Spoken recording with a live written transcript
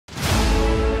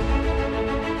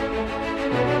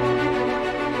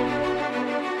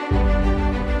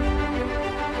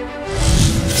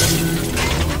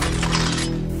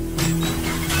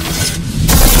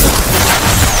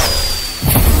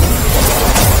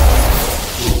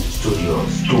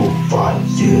5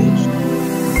 years.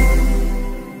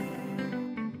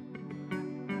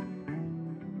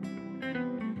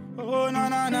 Oh, na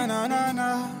na na na na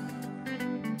na.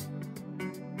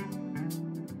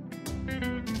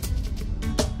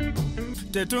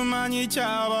 Tetumanyi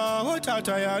kyabaawo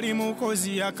taata yali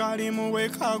mukozi yakalimu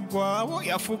wekagwawo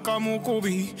yafuka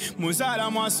mukubi muzaala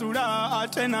mwasula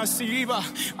ate nasiiba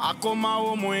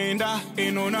akomawo mwenda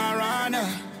eno narana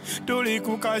tuli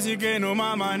ku kazi geno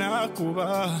mama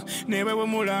nakuba ne bwe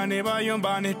bumula ne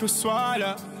bayomba ne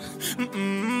tuswala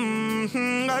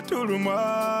nga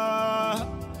tulumwa.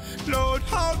 Lord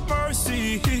have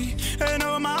mercy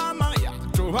eno mama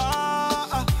yatuba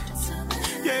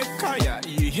yekaya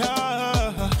iya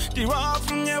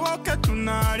tiwafunye woke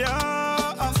tunalya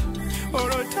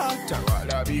olotata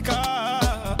walabika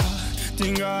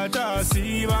tingata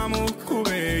siba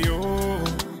mukubeyo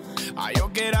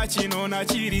ayogera kino na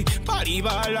kiri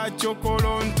palibala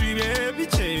chokolo ntwire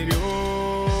bicheryo.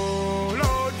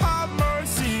 Lord have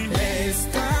mercy. Let's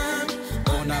stand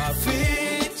on our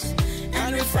feet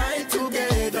and we fight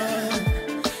together,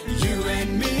 you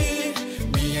and me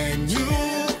and you.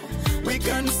 We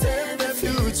can save the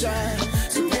future.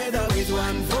 Together with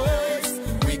one voice,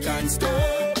 we can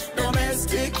stop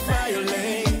domestic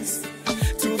violence.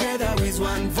 Together with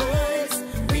one voice,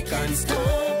 we can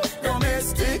stop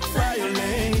domestic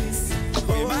violence.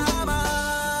 Oh,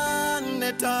 mama,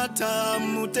 netata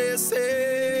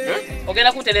mutese.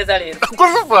 Ogenda kuteleza lero.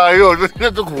 Kufayo,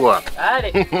 netukwa.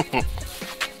 Ale.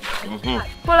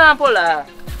 Pola pola.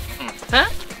 Ha?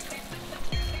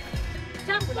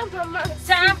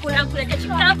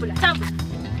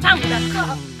 Tambula.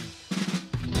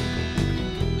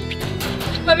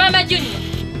 Mama Junior.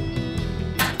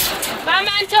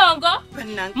 Mama Ntongo.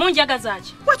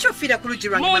 Munjagazaaki. Wachofira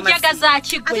kulujirwa ni mama.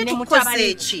 Munjagazaaki gwe ne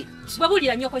mutabani.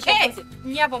 Bwabulira nyoko kyakoze.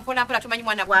 Nyabo mpola tumanyi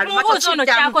mwana gwali. Mubuzo no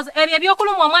kyakoze. Ebyo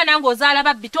ebyokulumwa omwana ng'ozaala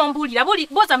babbi tombulira. Buli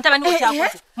boza mutabani wo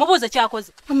kyakoze. Mubuzo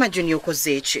kyakoze. Mama Junior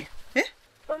okoze eki?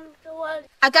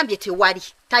 Agambye tewali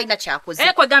talina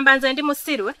kyakoze. Kwe gamba nze ndi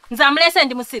musiru, nze amulese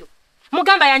ndi musiru.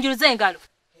 Mugamba yanjuluze engalo.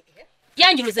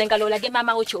 Yanjuluze engalo olage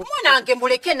mama wo kyo. Mwana wange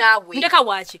muleke naawe. Ndeka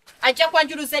waaki? Ajja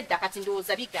kwanjuluza edda kati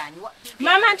ndowooza biganywa.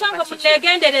 Mama Ntongo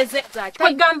munegendereze zaaki.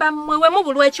 Kwe gamba mwewe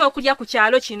mubulwa ekyokulya ku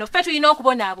kyalo kino. Ffe tulina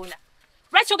okubonaabona.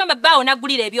 Lwaki ogamba bbaawo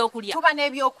naggulira ebyokulya? Tuba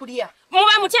n'ebyokulya.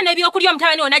 Muba mutya n'ebyokulya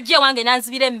omutabani onajja wange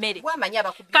nanzibira emmere. Wamanya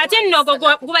abakubbi. Kati nno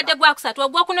gubadde gwakusatu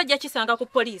ogwokunojja kisanga ku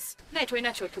poliisi. Naye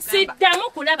tulina kyotugamba. Siddamu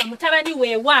kulaba mutabani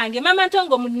we wange. Mama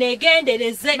Ntongo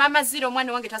munegendereze. Mama Ziro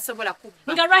omwana wange tasobola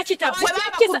kubba. Nga lwaki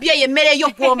kubye yemmere yo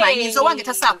gw'omanyi nze wange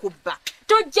tasaakubba.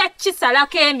 Tujja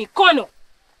kisalako emikono.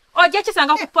 Ojja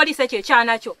kisanga ku poliisi ekyo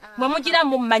ekyanakyo. Mwe mugira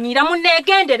mumanyira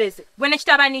munegendereze. Gwe ne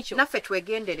kitabani kyo. Naffe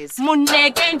twegendereze.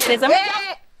 Munegendereze.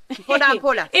 Mpola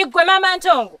mpola. Igwe Mama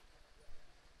Ntongo.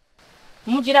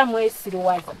 Mugira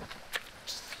mwesiruwaza.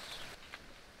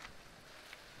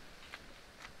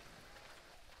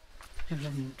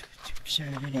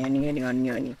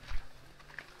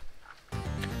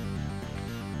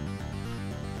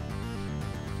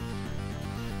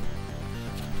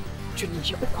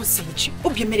 Junior okoze eki?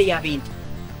 Obye emmere y'abindi.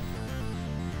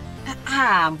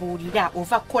 Mbuulira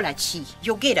ova kukola ki?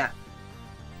 Yogera.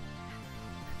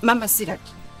 Mama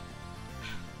Ziraki.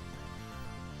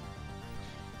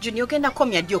 Junior ogenda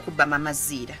komya ddi okubba Mama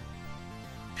Zira.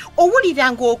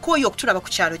 Owulira ng'okooye okutulaba ku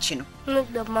kyalo kino.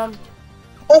 Nedda mama.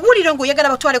 Owulira ng'oyagala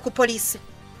batwale ku poliisi.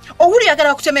 Owulira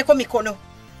yagala bakutemeko mikono.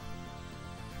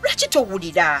 Lwaki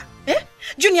towulira?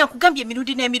 Junior nkugambye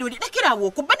emirundi n'emirundi lekeraawo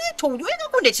okubba naye towuli oyinza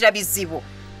kundekera bizibu.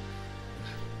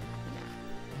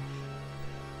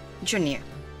 Junior,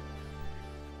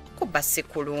 kubba si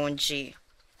kulungi.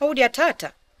 Owulira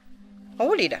taata?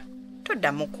 Owulira?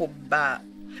 Toddamu kubba.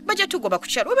 Bajja tugoba ku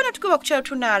kyalo. Oba natugoba ku kyalo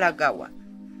tunaalagawa.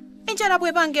 Enjala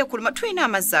bw'ebanga ekuluma tulina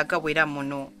amazzi agawera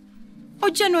muno.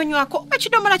 Ojja n'onywako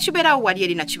ekidomola kibeerawo wali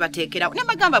erina kibateekerawo. Ne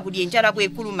bagamba buli enjala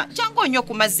bw'ekuluma jangu onywe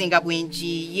ku mazzi nga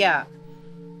bwenjiiya.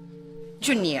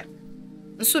 Junior,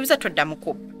 nsuubiza toddamu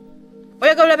kubba.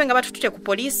 Oyagala olabe nga batutute ku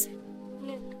poliisi?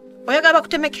 Oyagala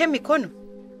bakutemeko emikono?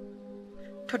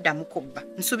 Toddamu kubba.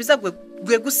 Nsuubiza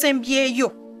gwe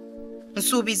gusembyeyo.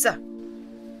 Nsuubiza.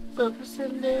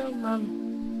 Gusembyeyo mama.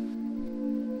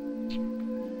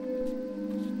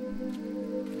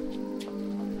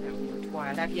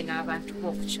 Twalabye n'abantu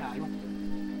b'oku kyalo.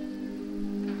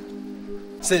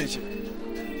 Senche.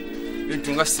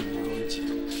 Bintu nga si birungi.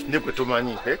 Ndekwe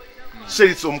tomanyi,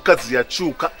 Sherisi omukazi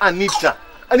yakyuka, Anita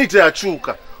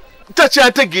yakyuka.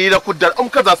 Takyategeera kuddala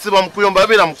omukazi asiba mu kuyomba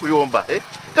abeera mu kuyomba.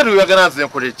 Kati oyagala nze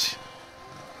nkole ki?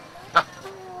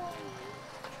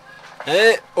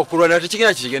 Okulwana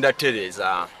tekigenda kigenda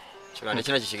tereza. Kirwana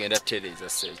kina kigenda tereza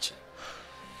Seeki.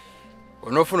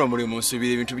 Onofuna omulimu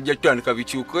nsubira ebintu bijja kutandika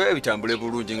bikyuke bitambule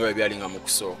bulungi nga byali nga mu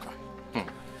kusooka.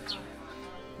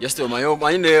 Just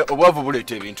omanyine obwavu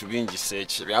buleeta ebintu bingi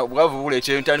seeki. Obwavu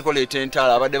buleeta entandiko leeta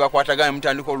entala abadde bakwatagana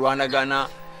mutandiko olwanagana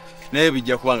naye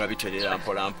bijja kuba nga biterera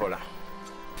mpola mpola.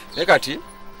 Naye kati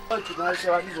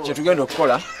kye tugenda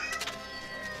okukola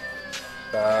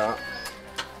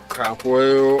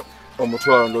kankuweyo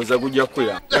omutwalo ndowooza gujja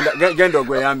kukwira. Genda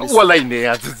ogweyambisa. Wallahi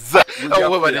neeyazizza.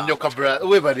 Webale nnyo kabra,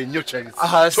 webale nnyo Charles.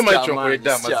 Tomanyi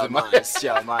kyokoledde amazima.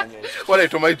 Wallahi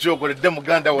tomanyi kyokoledde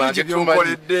muganda wange.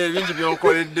 Bingi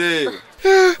byonkoledde.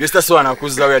 Byesitasobola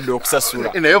nakuzzawo yadde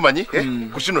okusasula. Naye omanyi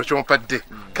ku kino kyompadde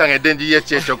kangedde ndiyo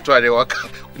ekyekyo okutwala ewaka.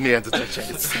 Neeyazizza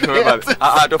Charles.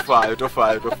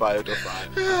 Tofaayo.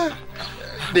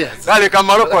 Kale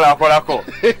kamalo kolako.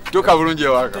 Tuka bulungi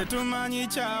ewaka. Tetumanyi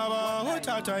kyabawo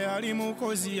taata yali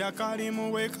mukozi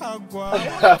akalimu wekaggwa.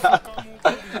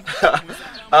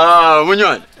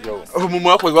 Munywanyi.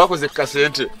 Mumwakoze wakoze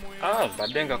kasente.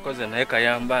 Mbadde ngakoze naye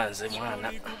kayamba nze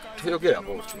mwana.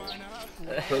 Toyogerako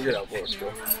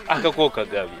otyo. Akako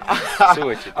kagabye.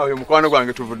 Awo mukwano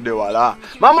gwange tuvudde wala.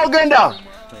 Mama ogenda.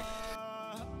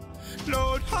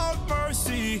 Lord have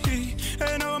mercy,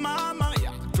 and oh mama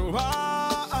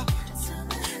yatuha,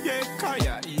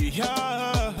 yekaya iya,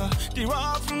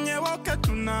 diwafunye woke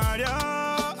tunarya,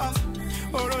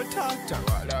 orotata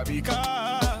walabika,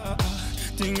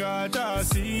 tingata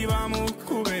siba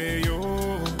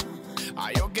mukubeyo,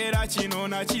 ayogera kino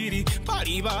na kiri,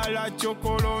 palibala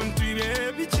chokolo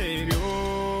ntwire bicheryo.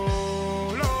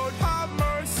 Lord have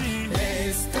mercy,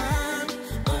 let's stand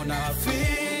on our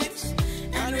feet.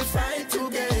 And we fight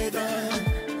together,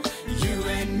 you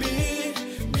and me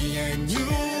and you.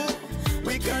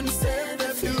 We can save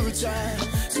the future.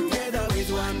 Together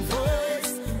with one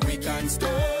voice, we can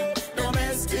stop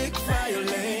domestic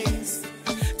violence.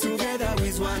 Together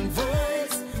with one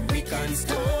voice, we can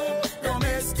stop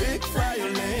domestic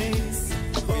violence.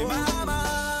 Oh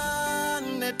mama,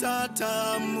 ne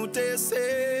tata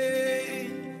mutese.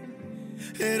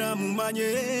 Era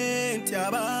mumanye nti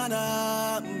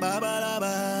abaana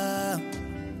babalaba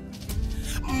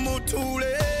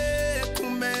mutule ku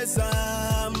meza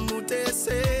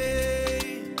mutese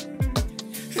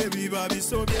ebiba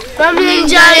bisobye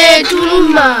Baminjala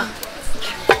etuluma.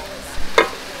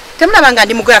 Temulabanga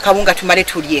ndi mugoya kawunga tumale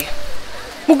tulye.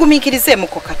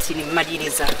 Mugumiikirizeemuko kati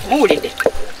mmaliriza.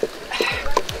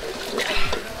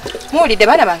 Muwulidde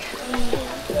baana bange?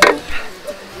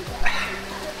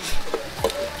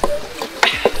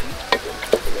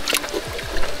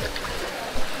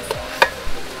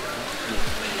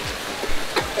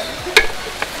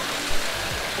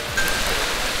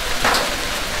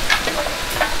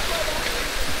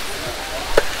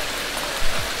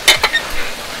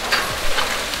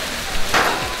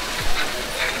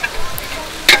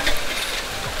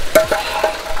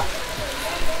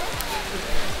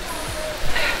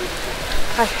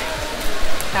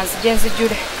 Jenzi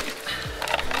Jude.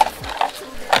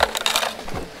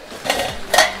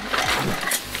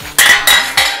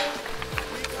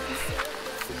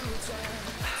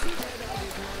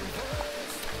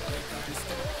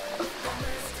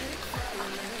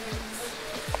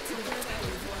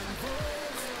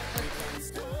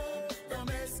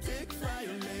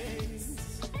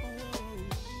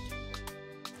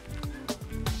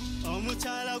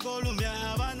 Omuchala golumya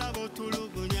abana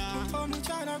botulugunya.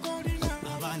 Omuchala golumya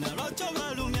abana locho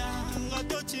balumya nga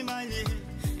tochimanyi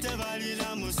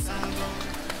tebalina musango.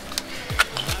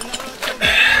 Abana locho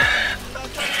nga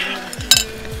tochimanyi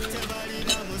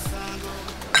tebalina musango.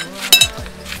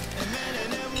 Emere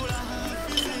nebula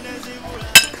fizine zibula.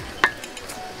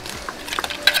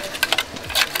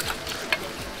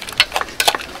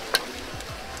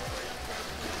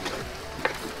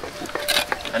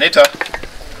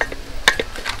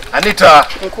 Anita.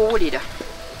 Nkuwulira.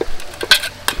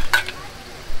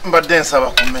 Mbadde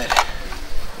nsaba ku mmere.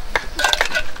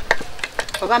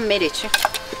 Oba mmere ki?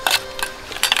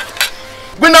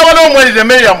 Gwe n'abana omwalira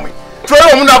emmere yammwe.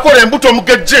 Twere omuntu akola embuto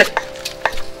omugejje.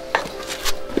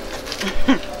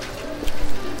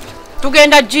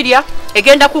 Tugenda jirya,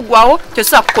 egenda kugwawo,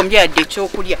 tesobola kukombya yadde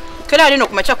ekyokulya. Kera alino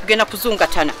kumacha kugenda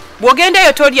kuzungatana.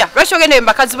 Bw'ogendeyo tolya, lwaki ogenda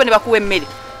mbakazi bo ne bakuwa emmere?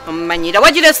 Omumanyira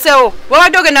wagireseewo,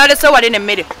 wabadde ogenda waleseewo wale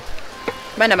n'emmere.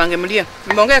 Baana bange mulye,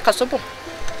 mbongere kasopo.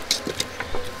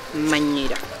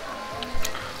 Manyira.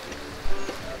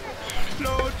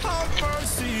 Lord have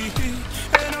mercy,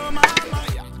 and oh mama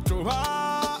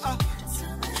yatuha,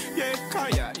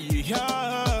 yekaya iya,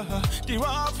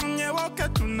 diwafunye woke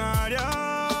tunarya,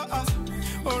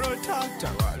 orotata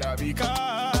walabika,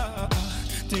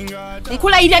 tingata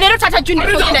Nkulayirira leero tata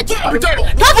Junior togenda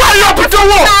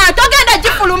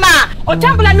gifuluma.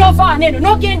 Otambula n'ova wano eno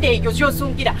n'ogenda eyo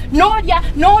gy'osungira n'olya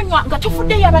n'onywa nga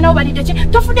tofuddeyo abaana bo balidde ki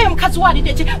tofuddeyo mukazi wo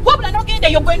alidde ki wabula n'ogenda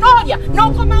eyo gwe n'olya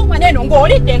n'okomawo wano eno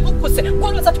ng'olidde nkukuse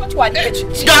gwolooza tuba tuwadde ki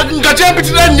nga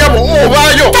gyempitira nnyabo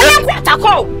obaayo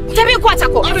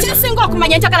tebinkwatako kyensinga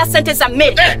okumanya njagala ssente za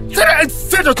mmere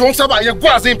sente tonsaba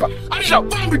yeggwa zimpa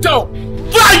bambitawo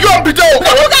vayo mbitawo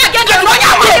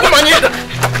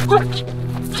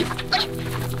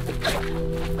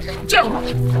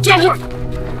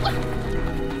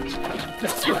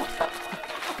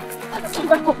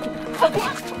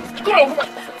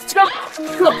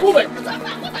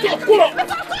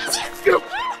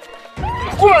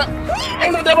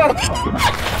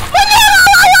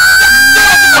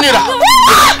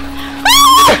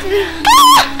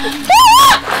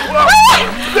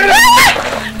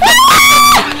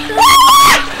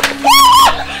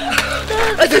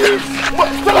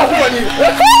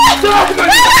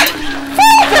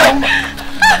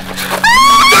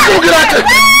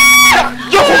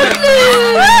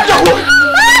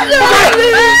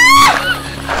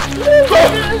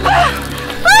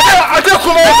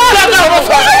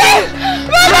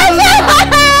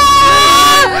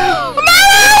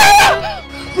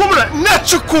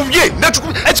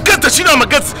ekikata kino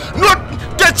amagezi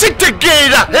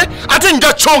tekitegeera ate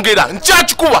njachongera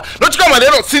nkyakikuba nokigamba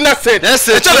leero sina sente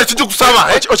ekyalo ekigikusaba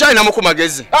okyalinamu ku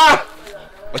magezi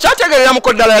okyategerera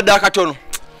muko ddala yadde akatono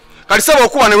kalisaba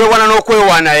okuba ne weewana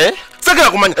n'okwewaana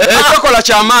segera kumanya ekyokola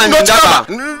kyamaanyi ndaba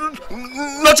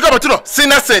nokigamba kino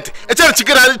sina sente ekyalo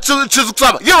kigera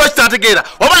kizikusaba ye lwaki tategeera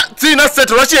oba sina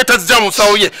sente lwaki yetazija mu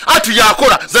nsawo ye ati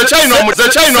yakola zekyalina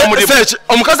omulimu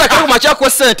omukazi akakuma kyakwa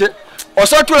sente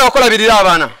osobola tula wakolabirira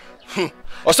abaana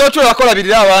osobola tula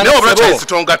wakolabirira abaana naye obula kyesi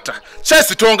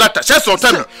tongatta kyesi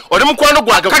otami oli mukwano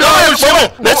gwange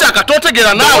nekyaka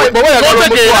totegeera nawe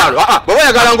bw'oba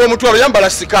oyagalanga omutwalo yambala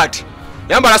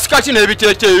sikaati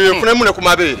n'ebiteeteeyo efunemu ne ku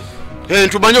mabeere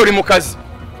ntumanye oli mukazi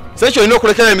sekyo olina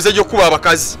okulekera emize gy'okukuba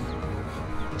abakazi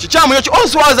kikyamu ekyo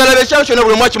oswaza laba ekyalo kyonna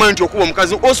buli omu akimanyi nti okuba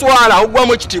omukazi oswala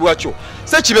ogwamu ekitiibwa kyo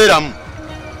sekibeeramu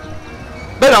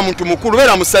beera muntu mukulu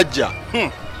beera musajja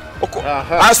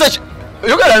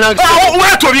yogera nange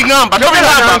weto bingamba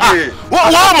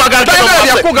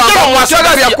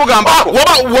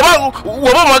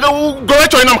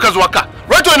lwaki olina mukazi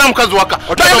waka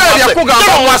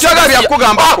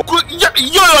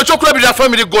yoyo ekyokulabirira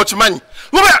famire gwokimanyi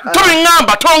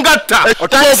tobingamba tongatta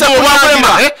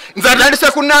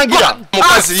nzandise kunangira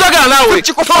sagala nawe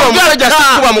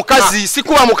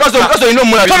sikuba mukazi omukazi olina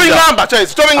omulabirira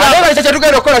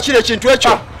kyetugenda okukola kiri ekintu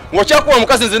ekyo ng'okyakuba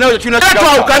omukazi nze nawe tulina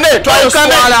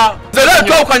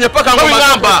twawukanye paka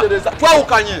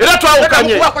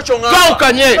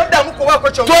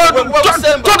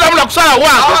todamu nakusala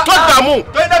wange todamu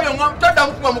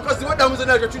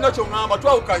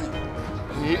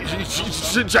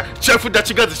kyefudda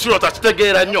kigazi kirota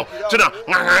kitegeera nnyo kina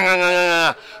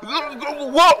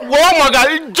womwaga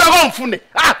jago nfune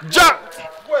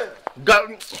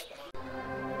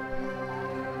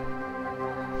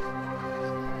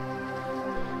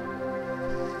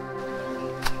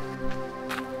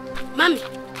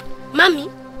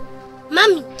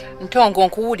Mami. Ntongo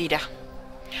nkuwulira.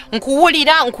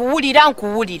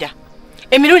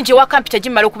 Emirundi gye wakampita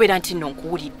gimmala okubeera nti nno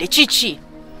nkuwulidde. Kiki?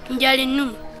 Njala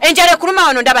ennuma. Enjala ekuluma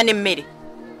wano ndaba n'emmere.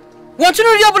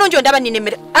 Wontunuulira obulungi ondaba nina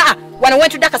emmere. Wano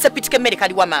wentudde akasepiti k'emmere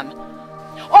kaliwa maama.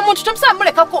 Omuntu tomusaba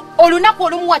mulekako olunaku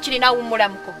olumu wakirina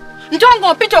awummulamuko.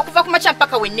 Ntongo mpita okuva ku makya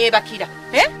mpaka we nneebakira.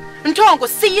 Ntongo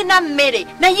siyina mmere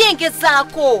naye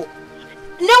ngezaako.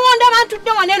 Newonda abantu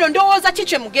dde wano eno ndowooza ki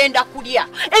kye mugenda kulya.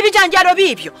 Ebijanjalo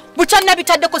biibyo bukyanna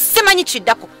bitaddeko simanyi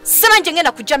kiddako. Simanyi gye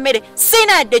ngenda kujja mmere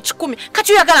siyina yadde 10.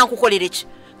 Kati oyagala nkukolere ki?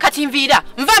 Kati nviira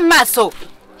nva mu maaso.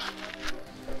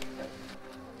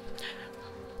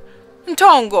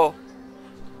 Ntongo.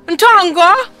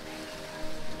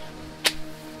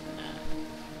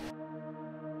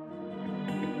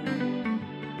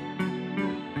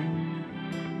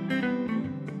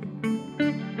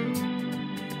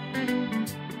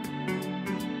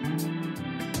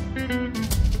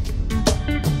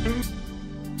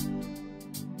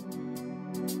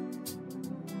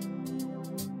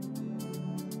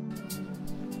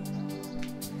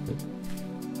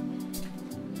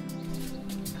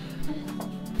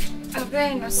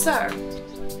 Aveno, sir.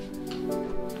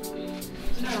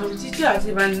 No, Chichi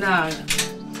ati bannanga.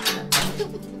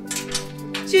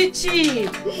 Chichi.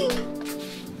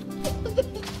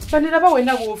 Banira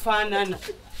bawenda bwofaanana.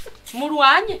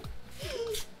 Mulwanye.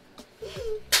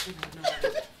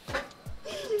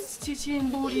 Chichi.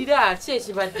 kimbuulira ki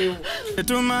ekibaddewo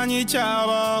tetumanyi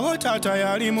kyabaawo taata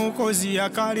yali mukozi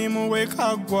akalimu we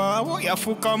kaggwawo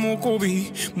yafuka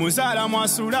mukubi muzaala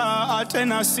mwasula ate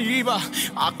nasiiba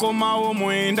akomawo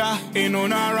mwenda eno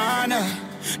narwana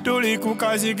tuli ku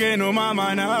kazi geno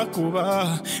maama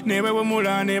nakuba ne bwe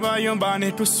bwemula ne bayomba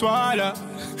ne tuswala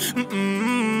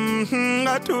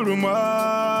nga tulumwa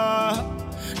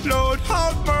Lord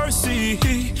have mercy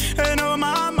eno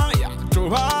maama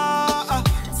yatuba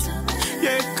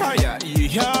yekaya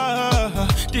iya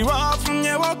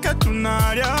tiwafunye woke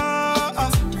tunalya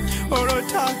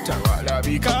olotata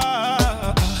walabika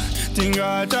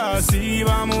tingata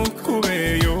siba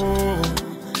mukubeyo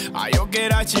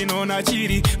ayogera kino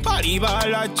nakiri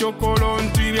palibala chokolo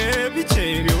ntwibye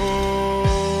bicheryo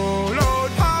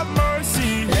Lord have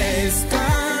mercy let's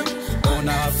stand on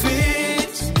our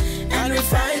feet and we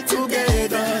fight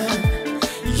together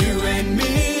you and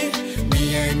me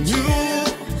and you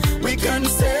we can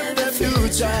save the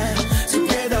future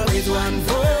together with one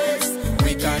voice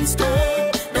we can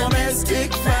stop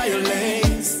domestic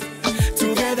violence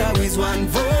together with one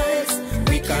voice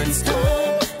we can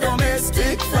stop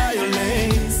domestic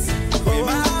violence oh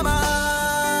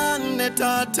mama ne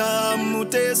tata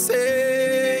mutese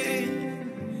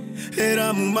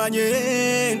era mumanye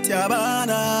nti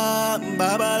abaana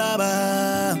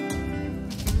babalaba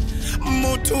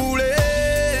mutule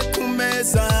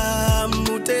kumeza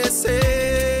mutese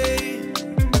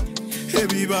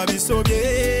ebiba bisobye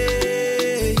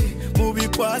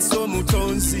mubikwaso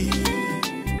mutonzi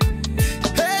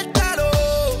etalo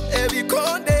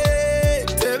ebikonde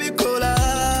tebikola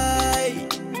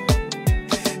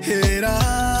era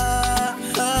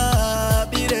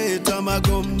bireta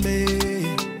magombe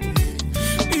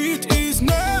it is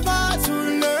never too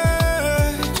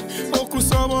late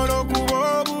okusobola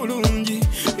okuba bulungi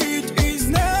it is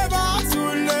never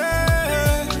too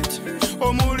late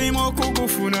omulimo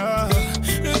kugufuna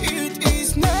it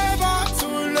is never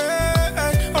too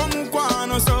late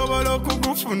omukwano sobola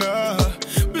okugufuna